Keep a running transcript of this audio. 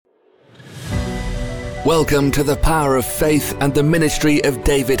Welcome to the Power of Faith and the ministry of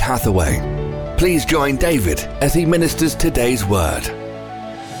David Hathaway. Please join David as he ministers today's word.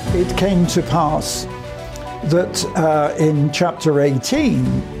 It came to pass that in chapter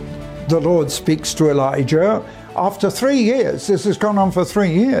 18, the Lord speaks to Elijah after 3 years. This has gone on for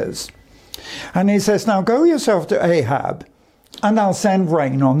 3 years. And he says, now go yourself to Ahab, and I'll send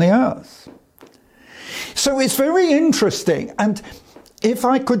rain on the earth. So it's very interesting. And if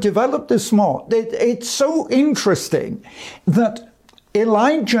I could develop this more, it's so interesting that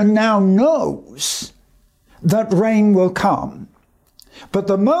Elijah now knows that rain will come. But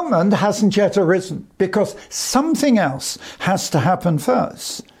the moment hasn't yet arisen because something else has to happen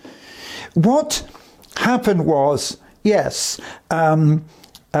first. What happened was, yes, the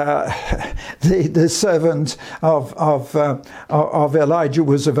servant of Elijah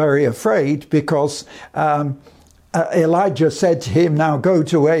was very afraid because Elijah said to him, now go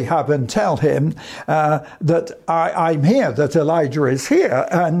to Ahab and tell him that I'm here, that Elijah is here.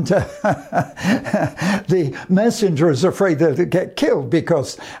 And the messenger is afraid that he'll get killed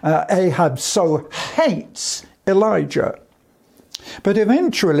because Ahab so hates Elijah. But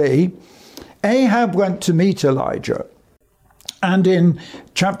eventually, Ahab went to meet Elijah. And in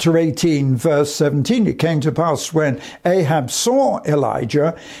chapter 18, verse 17, it came to pass when Ahab saw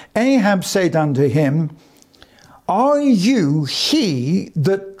Elijah, Ahab said unto him, are you he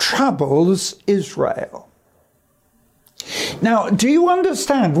that troubles Israel? Now, do you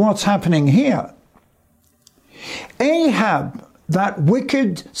understand what's happening here? Ahab, that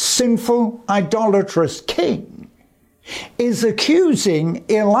wicked, sinful, idolatrous king, is accusing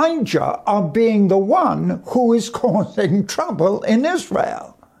Elijah of being the one who is causing trouble in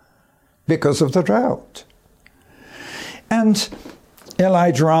Israel because of the drought. And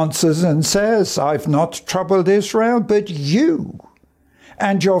Elijah answers and says, I've not troubled Israel, but you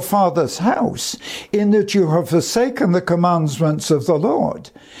and your father's house, in that you have forsaken the commandments of the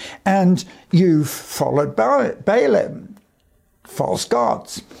Lord, and you've followed Baalim, false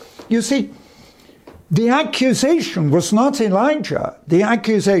gods. You see, the accusation was not Elijah. The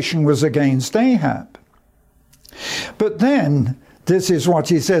accusation was against Ahab. But then, this is what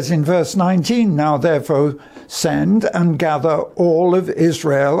he says in verse 19, now therefore send and gather all of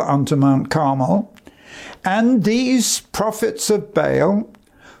Israel unto Mount Carmel, and these prophets of Baal,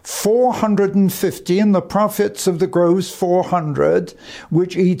 450, and the prophets of the groves 400,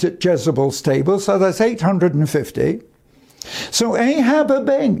 which eat at Jezebel's table, so that's 850. So Ahab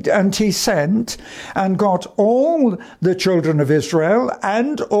obeyed, and he sent and got all the children of Israel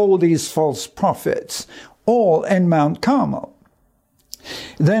and all these false prophets, all in Mount Carmel.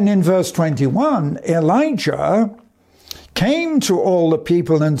 Then in verse 21, Elijah came to all the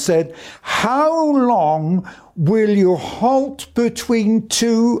people and said, how long will you halt between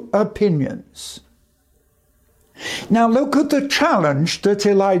two opinions? Now look at the challenge that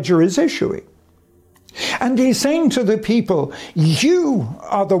Elijah is issuing. And he's saying to the people, you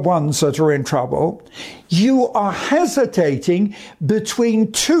are the ones that are in trouble. You are hesitating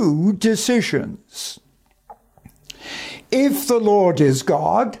between two decisions. If the Lord is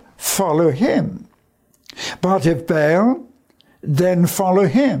God, follow him. But if Baal, then follow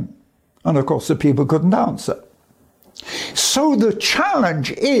him. And of course the people couldn't answer. So the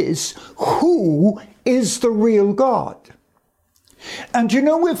challenge is, who is the real God? And you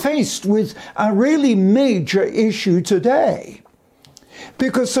know, we're faced with a really major issue today.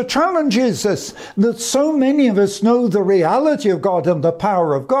 Because the challenge is this, that so many of us know the reality of God and the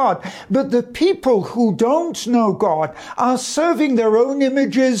power of God, but the people who don't know God are serving their own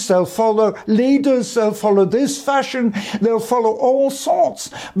images. They'll follow leaders, they'll follow this fashion, they'll follow all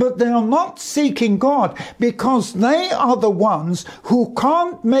sorts, but they are not seeking God because they are the ones who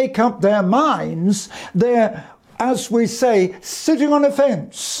can't make up their minds. They're, as we say, sitting on a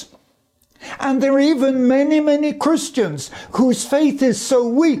fence. And there are even many, many Christians whose faith is so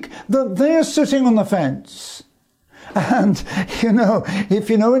weak that they're sitting on the fence. And, you know, if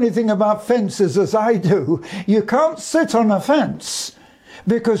you know anything about fences as I do, you can't sit on a fence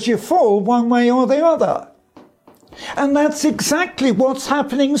because you fall one way or the other. And that's exactly what's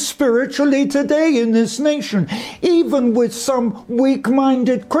happening spiritually today in this nation, even with some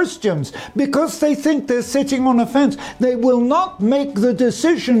weak-minded Christians. Because they think they're sitting on a fence, they will not make the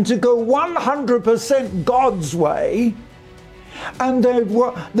decision to go 100% God's way. And they're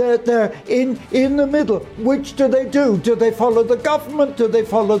in the middle. Which do they do? Do they follow the government? Do they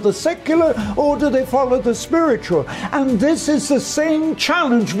follow the secular? Or do they follow the spiritual? And this is the same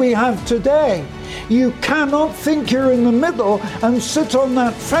challenge we have today. You cannot think you're in the middle and sit on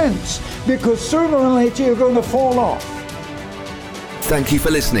that fence, because sooner or later you're going to fall off. thank you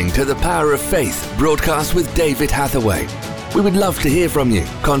for listening to The Power of Faith broadcast with David Hathaway. We would love to hear from you.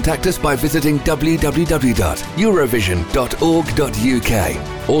 Contact us by visiting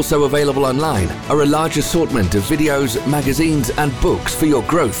www.eurovision.org.uk. Also available online are a large assortment of videos, magazines and books for your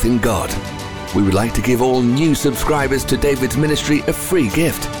growth in God. We would like to give all new subscribers to David's ministry a free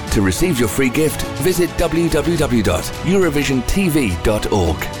gift. To receive your free gift, visit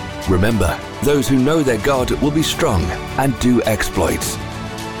www.eurovisiontv.org. Remember, those who know their God will be strong and do exploits.